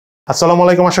আসসালামু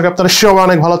আলাইকুম, আশা করি আপনারা সবাই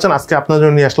অনেক ভালো আছেন। আজকে আপনাদের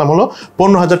জন্য নিয়ে আসলাম হলো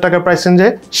 15,000 টাকার প্রাইস রেঞ্জে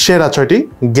সেরা 6টি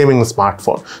গেমিং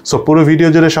স্মার্টফোন। সো পুরো ভিডিও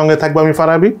জুড়ে সঙ্গে থাকবো আমি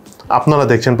ফারাবি, আপনারা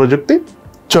দেখছেন প্রযুক্তি।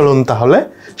 চলুন তাহলে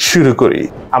শুরু করি।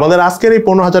 আমাদের আজকের এই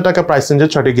 15,000 টাকা প্রাইস রেঞ্জের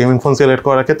 6টি গেমিং ফোন সিলেক্ট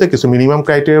করার ক্ষেত্রে কিছু মিনিমাম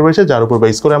ক্রাইটেরিয়া রয়েছে, যার উপর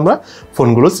বেস করে আমরা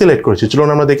ফোনগুলো সিলেক্ট করেছি। চলুন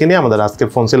আমরা দেখে নিই আমাদের আজকের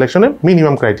ফোন সিলেকশনের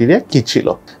মিনিমাম ক্রাইটেরিয়া কি ছিল।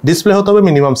 ডিসপ্লে হতে হবে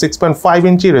মিনিমাম 6.5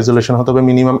 ইঞ্চি, রেজুলেশন হতে হবে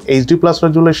মিনিমাম HD+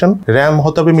 রেজুলেশন, র্যাম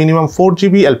হতে হবে minimum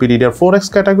 4GB LPDDR4X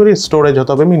category, storage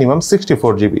হতে হবে মিনিমাম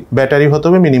 64GB, ব্যাটারি হতে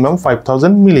হবে মিনিমাম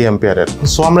 5000 mAh।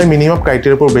 সো আমরা মিনিমাম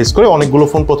ক্রাইটেরিয়ার উপর বেস করে অনেকগুলো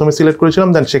ফোন প্রথমে সিলেক্ট করেছিলাম,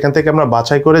 দেন সেখান থেকে আমরা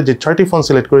বাছাই করে যে 6টি ফোন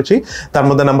সিলেক্ট করেছি তার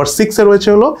মধ্যে নাম্বার 6 এ রয়েছে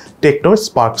হলো টেকনো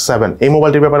স্পার্ক 7। এই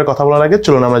মোবাইলটির ব্যাপারে কথা বলার আগে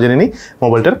চলুন আমরা জেনে নিই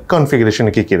মোবাইলটার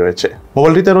কনফিগারেশনে কি কি রয়েছে।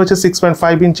 মোবাইলটিতে রয়েছে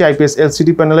 6.5 ইঞ্চি IPS LCD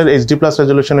প্যানেলের HD+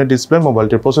 রেজুলেশনের ডিসপ্লে।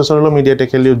 মোবাইলটির প্রসেসর হলো মিডিয়াটেক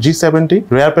হেলিও G70।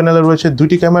 রিয়ার প্যানেলে রয়েছে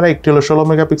দুটি ক্যামেরা, একটি হলো 16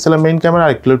 মেগাপিক্সেলের মেইন ক্যামেরা,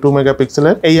 আরেকটি হলো 2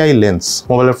 মেগাপিক্সেলের AI লেন্স।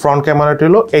 মোবাইলের ফ্রন্ট ক্যামেরাটি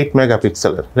হলো 8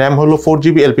 মেগাপিক্সেলের। র্যাম হলো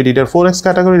 4GB LPDDR4X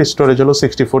ক্যাটাগরির, স্টোরেজ হলো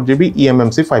 64GB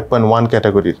eMMC 5.1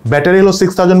 ক্যাটাগরির। ব্যাটারি হলো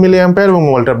 6000 mAh এবং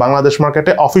মোবাইলটার বাংলাদেশ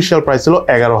মার্কেটে অফিশিয়াল প্রাইস হলো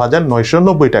 11,990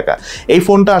 টাকা। এই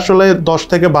ফোনটা আসলে 10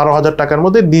 থেকে 12,000 টাকার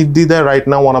মধ্যে নির্দ্বিধায় right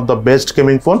now one of the best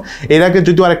gaming phone. এর আগে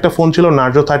যদিও আরেকটা ফোন ছিল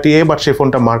নার্জো 30A, বাট সেই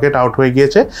ফোনটা মার্কেট আউট হয়ে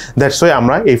গিয়েছে, দ্যাটস ওয়াই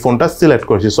আমরা এই ফোনটা সিলেক্ট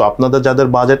করেছি। সো আপনাদের যাদের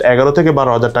বাজেট 11 থেকে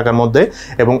 12,000 টাকার মধ্যে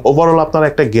এবং ওভারঅল আপনারা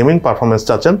একটা গেমিং পারফরমেন্স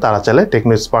চাচ্ছেন, তারা চাইলে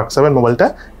টেকনো স্পার্ক 7 মোবাইলটা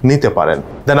নিতে পারেন।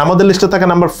 দেন আমাদের লিস্টে থাকা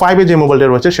নাম্বার 5 এ যে মোবাইলটা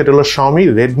রয়েছে সেটা হলো Xiaomi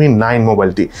Redmi 9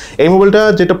 মোবাইলটি। এই মোবাইলটা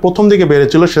যেটা প্রথম দিকে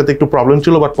বেরিয়েছিল সেটাতে একটু প্রবলেম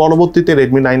ছিল, বাট পরবর্তীতে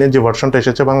Redmi 9 এর যে ভার্সনটা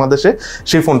এসেছে বাংলাদেশে,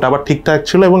 সেই ফোনটা আবার ঠিকঠাক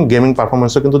ছিল এবং গেমিং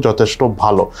পারফরমেন্সও কিন্তু যথেষ্ট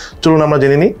ভালো। চলুন আমরা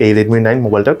জেনে নিই এই Redmi 9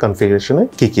 মোবাইলটার কনফিগারেশনে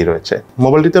কি কি রয়েছে।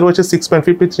 মোবাইলটিতে রয়েছে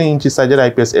 6.53 ইঞ্চি সাইজের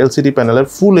IPS LCD প্যানেলের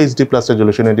ফুল HD+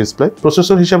 রেজুলেশনের ডিসপ্লে।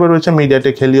 প্রসেসর হিসেবে রয়েছে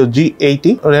মিডিয়াটেক হেলিও G80।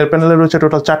 রিয়ার প্যানেলে রয়েছে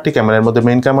টোটাল 4টি ক্যামেরা, এর মধ্যে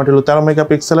মেইন ক্যামেরা হলো 13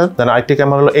 মেগাপিক্সেলের, দেন আরেকটি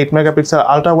ক্যামেরা হলো 8 মেগাপিক্সেল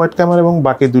আলট্রা ওয়াইড ক্যামেরা এবং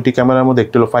বাকি দুটি ক্যামেরার মধ্যে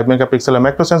একটি হলো 5 মেগাপিক্সেলের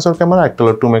ম্যাক্রো সেন্সর ক্যামেরা, একটা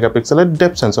হলো 2 মেগাপিক্সেলের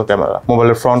ডেপথ সেন্সর ক্যামেরা।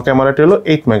 মোবাইলের ফ্রন্ট ক্যামেরাটি হলো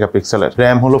 8 মেগাপিক্সেলের।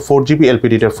 র্যাম হলো 4GB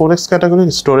LPDDR4X ক্যাটাগরি,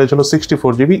 স্টোরেজ হলো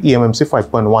 64GB eMMC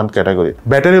 5.1 ক্যাটাগরি।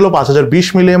 ব্যাটারি হলো 5020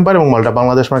 mAh এবং মালটা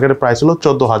বাংলাদেশ মার্কেটের প্রাইস হলো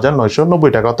 14,990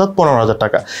 টাকা, অর্থাৎ 15,000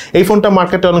 টাকা। এই ফোনটা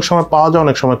মার্কেটে অনেক সময় পাওয়া যায়,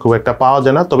 অনেক সময় খুব একটা পাওয়া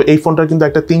যায় না। তবে এই ফোনটার কিন্তু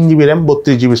একটা 3GB র্যাম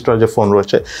 32GB স্টোরেজের ফোন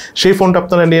রয়েছে, সেই ফোনটা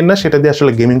আপনারা নিয়ে না, সেটা দিয়ে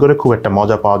আসলে গেমিং করে খুব একটা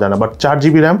মজা পাওয়া যায় না। বাট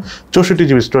 4GB র্যাম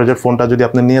 64GB স্টোরেজের ফোনটা যদি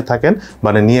আপনি নিয়ে থাকেন,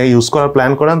 মানে নিয়ে ইউজ করার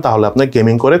প্ল্যান করেন, তাহলে আপনি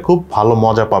গেমিং করে খুব ভালো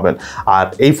মজা পাবেন। আর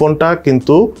এই ফোনটা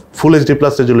কিন্তু ফুল HD+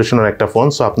 রেজুলেশনের একটা ফোন,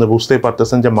 সো আপনি বুঝতেই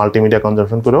পারতেছেন যে মাল্টিমিডিয়া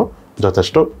কনজাম্পশন করেও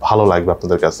যথেষ্ট ভালো লাগবে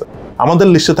আপনাদের কাছে। আমাদের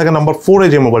লিস্টে থাকা নাম্বার 4 এ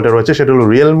যে মোবাইলটা রয়েছে সেটা হলো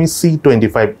Realme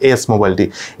C25s মোবাইলটি।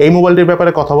 এই মোবাইলটির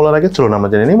ব্যাপারে কথা বলার আগে চলুন আমরা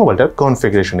জেনে নিই মোবাইলটার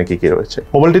কনফিগারেশনে কি কি রয়েছে।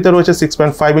 মোবাইলটিতে রয়েছে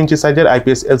 6.5 ইঞ্চি সাইজের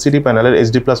IPS LCD প্যানেলের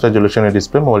HD+ রেজুলেশনের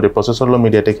ডিসপ্লে। মোবাইলটির প্রসেসর হলো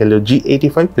মিডিয়াটেক হেলিও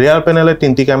G85। রিয়ার প্যানেলে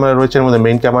 3টি ক্যামেরা রয়েছে, এর মধ্যে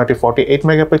মেইন ক্যামেরাটি 48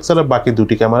 মেগাপিক্সেলের, বাকি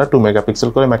দুটি ক্যামেরা 2 মেগাপিক্সেল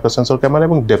করে ম্যাক্রো সেন্সর ক্যামেরা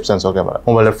এবং ডেপথ সেন্সর ক্যামেরা।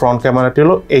 মোবাইলের ফ্রন্ট ক্যামেরাটি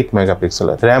হলো 8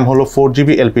 মেগাপিক্সেলের। র্যাম হলো 4GB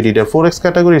LPDDR4X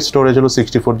ক্যাটাগরি, স্টোরেজ হলো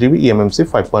 64GB eMMC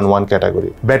 5.1 ক্যাটাগরি।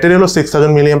 ব্যাটারি হলো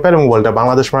 6000 mAh এবং মোবাইলটা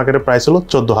বাংলাদেশ মার্কেটের প্রাইস হলো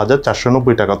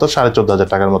 14,490 টাকা, তো 14,500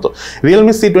 টাকার মতো।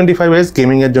 Realme C25s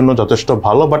গেমিং এর জন্য যথেষ্ট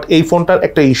ভালো, বাট এই ফোনটার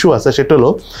একটা ইস্যু আছে, সেটা হলো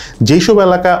যেসব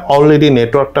এলাকা অলরেডি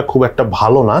নেটওয়ার্কটা খুব একটা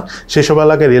ভালো না, সেসব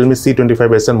এলাকায় Realme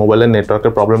C25s এর মোবাইলের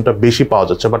নেটওয়ার্কের প্রবলেমটা বেশি পাওয়া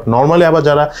যাচ্ছে। বাট নর্মালি আবার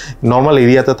যারা নর্মাল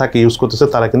এরিয়াতে থাকে ইউজ করতেছে,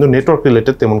 তারা কিন্তু নেটওয়ার্ক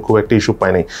রিলেটেড তেমন খুব একটা ইস্যু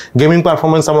পায় নাই। গেমিং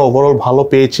পারফরমেন্স আমরা ওভারঅল ভালো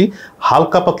পেয়েছি,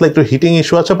 হালকা পাতলা একটু হিটিং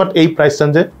ইস্যু আছে, বাট এই প্রাইস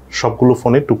রেঞ্জে সবগুলো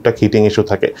ফোনে টুকটাক হিটিং ইস্যু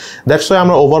থাকে। দ্যাটস ওয়াই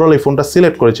আমরা ওভারঅল এই ফোনটা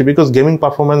সিলেক্ট করেছি, বিকজ গেমিং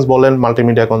পারফরমেন্স বলেন,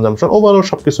 মাল্টিমিডিয়া কনজাম্পশন, ওভারঅল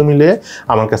সবকিছু মিলিয়ে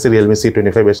আমার কাছে Realme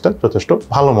C25sটা যথেষ্ট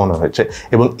ভালো মনে হয়েছে।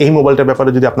 এবং এই মোবাইলটার ব্যাপারে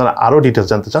যদি আপনারা আরও ডিটেলস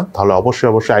জানতে চান, তাহলে অবশ্যই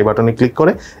আই বাটনে ক্লিক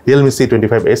করে Realme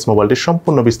C25s মোবাইলটির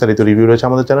সম্পূর্ণ বিস্তারিত রিভিউ রয়েছে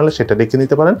আমাদের চ্যানেলে, সেটা দেখে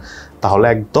নিতে পারেন, তাহলে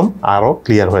একদম আরও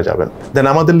ক্লিয়ার হয়ে যাবেন। দেন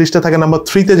আমাদের লিস্টে থাকে নাম্বার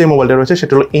 3 তে যে মোবাইলটা রয়েছে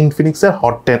সেটা হলো ইনফিনিক্সের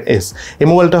Hot 10s। এই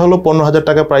মোবাইলটা হলো 15,000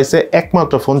 টাকা প্রাইসে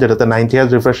একমাত্র ফোন যেটাতে 90Hz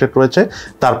রিফ্রেশ রেট রয়েছে।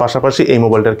 তার পাশাপাশি এই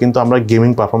মোবাইলটার কিন্তু আমরা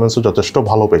গেমিং পারফরমেন্সও যথেষ্ট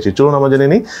ভালো পেয়েছি। চলুন আমরা জেনে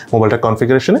নিই মোবাইলটার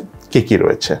কনফিগারেশনে কি কি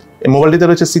রয়েছে। এই মোবাইলটিতে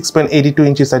রয়েছে 6.82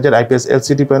 ইঞ্চি সাইজের IPS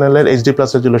LCD প্যানেলের HD+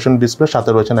 রেজুলেশন ডিসপ্লে, সাথে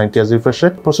রয়েছে 90Hz রিফ্রেশ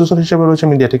রেট। প্রসেসর হিসেবে রয়েছে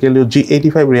মিডিয়াটেক হেলিও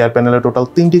G85। রিয়ার প্যানেলে টোটাল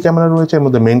 3টি ক্যামেরা রয়েছে, এর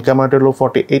মধ্যে মেইন ক্যামেরাটি হলো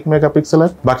 48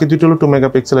 মেগাপিক্সেলের, বাকি দুটি হলো 2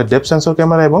 মেগাপিক্সেলের ডেপথ সেন্সর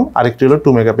ক্যামেরা এবং আরেকটি হলো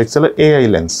 2 মেগাপিক্সেলের AI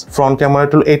লেন্স। ফ্রন্ট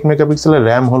ক্যামেরাটি হলো 8 মেগাপিক্সেলের।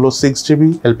 র্যাম হলো 6GB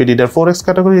LPDDR4X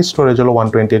ক্যাটাগরি, স্টোরেজ হলো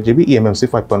 128GB eMMC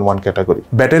 5.1 ক্যাটাগরি।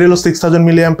 ব্যাটারি হলো 6000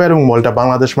 mAh মিলিঅ্যাম্পিয়ার এবং মোবাইলটা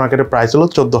বাংলাদেশ মার্কেটে প্রাইস হলো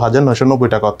 14,990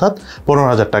 টাকা অর্থাৎ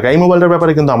 15,000 টাকা। এই মোবাইলটার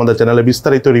ব্যাপারে কিন্তু আমাদের চ্যানেলে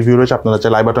বিস্তারিত রিভিউ রয়েছে, আপনারা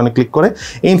চাইলে আই বাটনে ক্লিক করে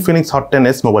ইনফিনিক্স হট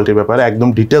 10s মোবাইলটির ব্যাপারে একদম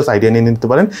ডিটেলস আইডিয়া নিয়ে নিতে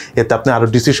পারেন। এতে আপনি আরও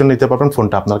ডিসিশন নিতে পারবেন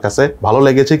ফোনটা আপনার কাছে ভালো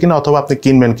লেগেছে কিনা অথবা আপনি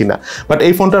কিনবেন কিনা। বাট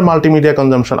এই ফোনটার মাল্টিমিডিয়া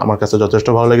কনজাম্পশন আমার কাছে যথেষ্ট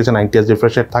ভালো লেগেছে। 90Hz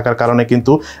রিফ্রেশ রেট থাকার কারণে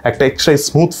কিন্তু একটা এক্সট্রা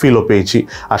স্মুথ ফিলও পেয়েছি।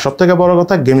 আর সবথেকে বড়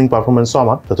কথা গেমিং পারফরমেন্সও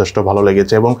আমার যথেষ্ট ভালো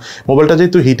লেগেছে এবং মোবাইলটা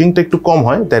যেহেতু হিটিংটা একটু কম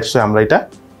হয় দ্যাটস আমরা এটা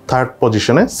থার্ড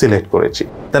পজিশনে সিলেক্ট করেছি।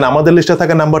 দেন আমাদের লিস্টে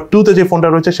থাকা নাম্বার 2তে যে ফোনটা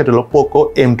রয়েছে সেটা হলো পোকো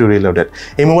M2 রিলোডেড।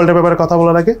 এই মোবাইলটার ব্যাপারে কথা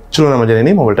বলার আগে চলুন আমরা জেনে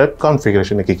নিই মোবাইলটার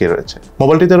কনফিগারেশনে কি কি রয়েছে।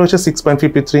 মোবাইলটিতে রয়েছে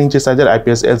 6.53 ইঞ্চি সাইজের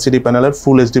IPS LCD প্যানেলের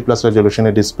ফুল HD প্লাস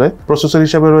রেজলিউশনের ডিসপ্লে। প্রসেসর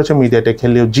হিসেবে রয়েছে মিডিয়াটেক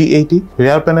হেলিও G80।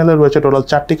 রিয়ার প্যানেলে রয়েছে টোটাল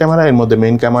 4টি ক্যামেরা, এর মধ্যে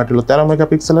মেইন ক্যামেরাটি হলো 13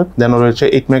 মেগাপিক্সেলের, দেন রয়েছে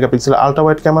 8 মেগাপিক্সেলের আলট্রা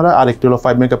ওয়াইড ক্যামেরা, আর একটি হলো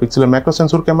 5 মেগাপিক্সেলের ম্যাক্রো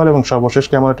সেন্সর ক্যামেরা এবং সর্বশেষ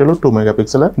ক্যামেরাটি হলো 2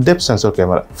 মেগাপিক্সেলের ডেপথ সেন্সর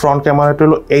ক্যামেরা। ফ্রন্ট ক্যামেরাটি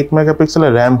হলো 8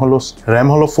 মেগাপিক্সেলের, র্যাম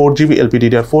হলো 4GB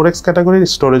LPDDR4X ক্যাটাগরির,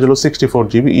 স্টোরেজ হলো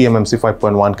 64GB eMMC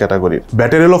 5.1 ক্যাটাগরির।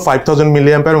 ব্যাটারি হলো 5000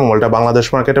 মিলিঅ্যাম্পিয়ার। মোবাইলটা বাংলাদেশ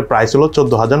মার্কেটে প্রাইস হলো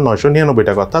 14,999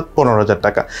 টাকা অর্থাৎ 15,000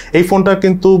 টাকা। এই ফোনটা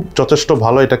কিন্তু যথেষ্ট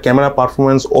ভালো, এটা ক্যামেরা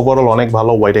পারফরমেন্স ওভারঅল অনেক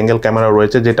ভালো। ওয়াইড অ্যাঙ্গেল ক্যামেরা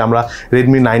রয়েছে যেটা আমরা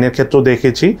Redmi 9 এর ক্ষেত্রেও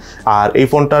দেখেছি। আর এই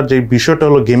ফোনটার যে বিষয়টা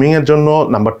হলো গেমিং এর জন্য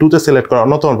নাম্বার 2তে সিলেক্ট করার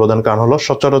অন্যতম প্রধান কারণ হলো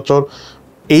সচরাচর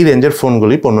এই রেঞ্জের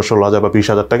ফোনগুলি 15-16,000 বা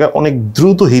 20,000 টাকা অনেক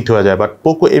দ্রুত হিট হয়ে যায়, but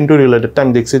Poco M2 related time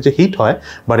দেখছি যে হিট হয়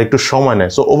বাট একটু সময়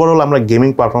নেয়। সো ওভারঅল আমরা গেমিং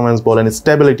পারফরমেন্স বলেন,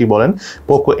 স্টেবিলিটি বলেন,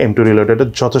 পোকো M2 রিলেটেডের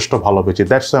যথেষ্ট ভালো পেয়েছি।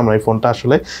 দ্যাটস আমরা এই ফোনটা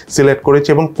আসলে সিলেক্ট করেছি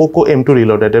এবং পোকো M2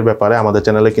 রিলেটেডের ব্যাপারে আমাদের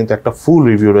চ্যানেলে কিন্তু একটা ফুল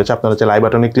রিভিউ রয়েছে, আপনারা চাইলে আই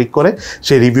বাটনে ক্লিক করে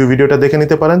সেই রিভিউ ভিডিওটা দেখে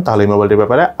নিতে পারেন, তাহলে এই মোবাইলটির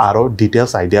ব্যাপারে আরও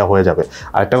ডিটেলস আইডিয়া হয়ে যাবে।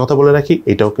 আরেকটা কথা বলে রাখি,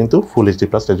 এটাও কিন্তু ফুল HD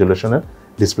প্লাস রেজলিউশনের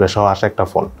ডিসপ্লে সহ আসা একটা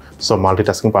ফোন। সো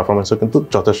মাল্টিটাস্কিং পারফরমেন্সও কিন্তু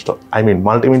যথেষ্ট,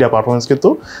 মাল্টিমিডিয়া পারফরমেন্স কিন্তু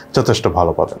যথেষ্ট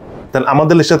ভালো পাবেন। দেন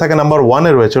আমাদের লিস্টে থাকা নাম্বার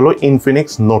 1-এ রয়েছে হলো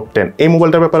ইনফিনিক্স নোট 10। এই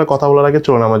মোবাইলটার ব্যাপারে কথা বলার আগে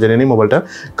চলুন আমরা জেনে নিই মোবাইলটার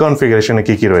কনফিগারেশনে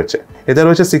কি কি রয়েছে। এতে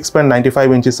রয়েছে 6.95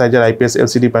 ইঞ্চি সাইজের IPS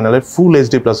LCD প্যানেলের ফুল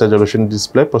HD প্লাস রেজলিউশন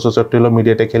ডিসপ্লে। প্রসেসরটি হলো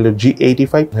মিডিয়াটেক হেলিও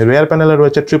G85। রিয়ার প্যানেলে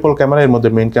রয়েছে ট্রিপল ক্যামেরা, এর মধ্যে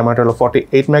মেইন ক্যামেরাটা হলো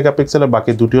 48 মেগাপিক্সেলের,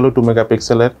 বাকি দুটি হলো 2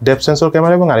 মেগাপিক্সেলের ডেপথ সেন্সর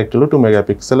ক্যামেরা এবং আরেকটি হলো 2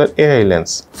 মেগাপিক্সেলের AI লেন্স।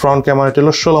 ফ্রন্ট ক্যামেরাটি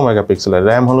হলো 16 মেগাপিক্সেলের,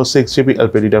 র্যাম হলো 6GB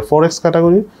LPDDR4X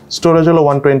ক্যাটাগরির, স্টোরেজ হলো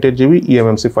 128GB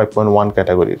eMMC 5.1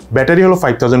 ক্যাটাগরির। ব্যাটারি হলো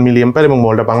 5000 মিলিঅ্যাম্পিয়ার এবং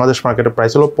মোবাইলটা বাংলাদেশ মার্কেটের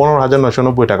প্রাইস হলো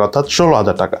 15,990 টাকা অর্থাৎ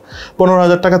 16,000 টাকা।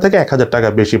 15,000 টাকা থেকে 1,000 টাকা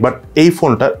বেশি, বাট এই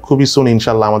ফোনটা খুবই সুন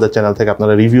ইনশাল্লাহ আমাদের চ্যানেল থেকে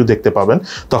আপনারা রিভিউ দেখতে পাবেন,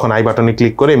 তখন আই বাটনে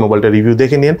ক্লিক করে এই মোবাইলটা রিভিউ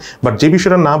দেখে নিন। বাট যে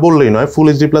বিষয়টা না বললেই নয়, ফুল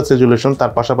HD প্লাস রেজলিউশন,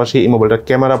 তার পাশাপাশি এই মোবাইলটার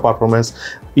camera performance,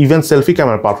 even selfie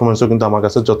camera পারফরমেন্সও কিন্তু আমার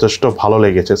কাছে যথেষ্ট ভালো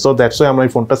লেগেছে। সো দ্যাটস ওয়াই আমরা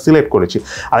এই ফোনটা সিলেক্ট করেছি।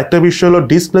 আরেকটা বিষয় হলো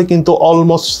ডিসপ্লে কিন্তু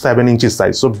অলমোস্ট 7 ইঞ্চি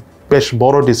সাইজ, সো বেশ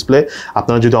বড় ডিসপ্লে।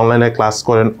 আপনারা যদি অনলাইনে ক্লাস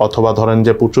করেন অথবা ধরেন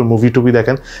যে প্রচুর মুভি টুভি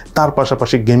দেখেন, তার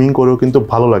পাশাপাশি গেমিং করেও কিন্তু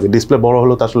ভালো লাগে। ডিসপ্লে বড়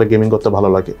হলেও তো আসলে গেমিং করতে ভালো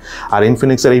লাগে। আর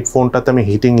ইনফিনিক্সের এই ফোনটাতে আমি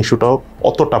হিটিং ইস্যুটাও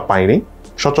অতটা পাইনি,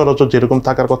 সচরাচর যেরকম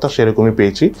থাকার কথা সেরকমই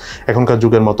পেয়েছি, এখনকার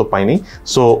যুগের মতো পাইনি।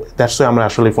 সো দ্যাটস ওয়াই আমরা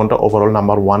আসলে এই ফোনটা ওভারঅল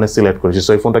নাম্বার 1-এ সিলেক্ট করেছি।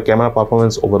 সো এই ফোনটা ক্যামেরা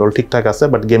পারফরমেন্স ওভারঅল ঠিকঠাক আছে,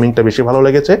 বাট গেমিংটা বেশি ভালো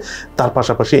লেগেছে। তার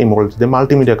পাশাপাশি এই মোবাইলটিতে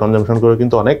মাল্টিমিডিয়া কনজাম্পশন করে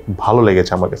কিন্তু অনেক ভালো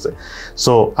লেগেছে আমার কাছে।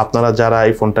 সো আপনারা যারা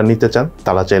এই ফোনটা নিতে চান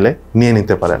তারা চাইলে নিয়ে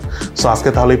নিতে পারেন। সো আজকে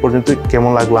তাহলে এই পর্যন্ত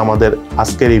কেমন লাগলো আমাদের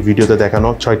আজকের এই ভিডিওতে দেখানো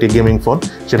 6টি গেমিং ফোন,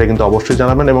 সেটা কিন্তু অবশ্যই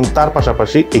জানাবেন এবং তার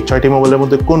পাশাপাশি এই 6টি মোবাইলের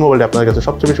মধ্যে কোন মোবাইলটি আপনার কাছে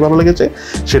সবচেয়ে বেশি ভালো লেগেছে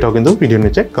সেটাও কিন্তু ভিডিওর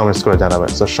নিচে কমেন্টস করে জানাবেন।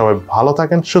 সো সবাই ভালো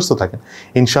থাকেন, সুস্থ থাকেন,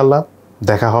 ইনশাল্লাহ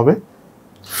দেখা হবে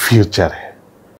ফিউচারে।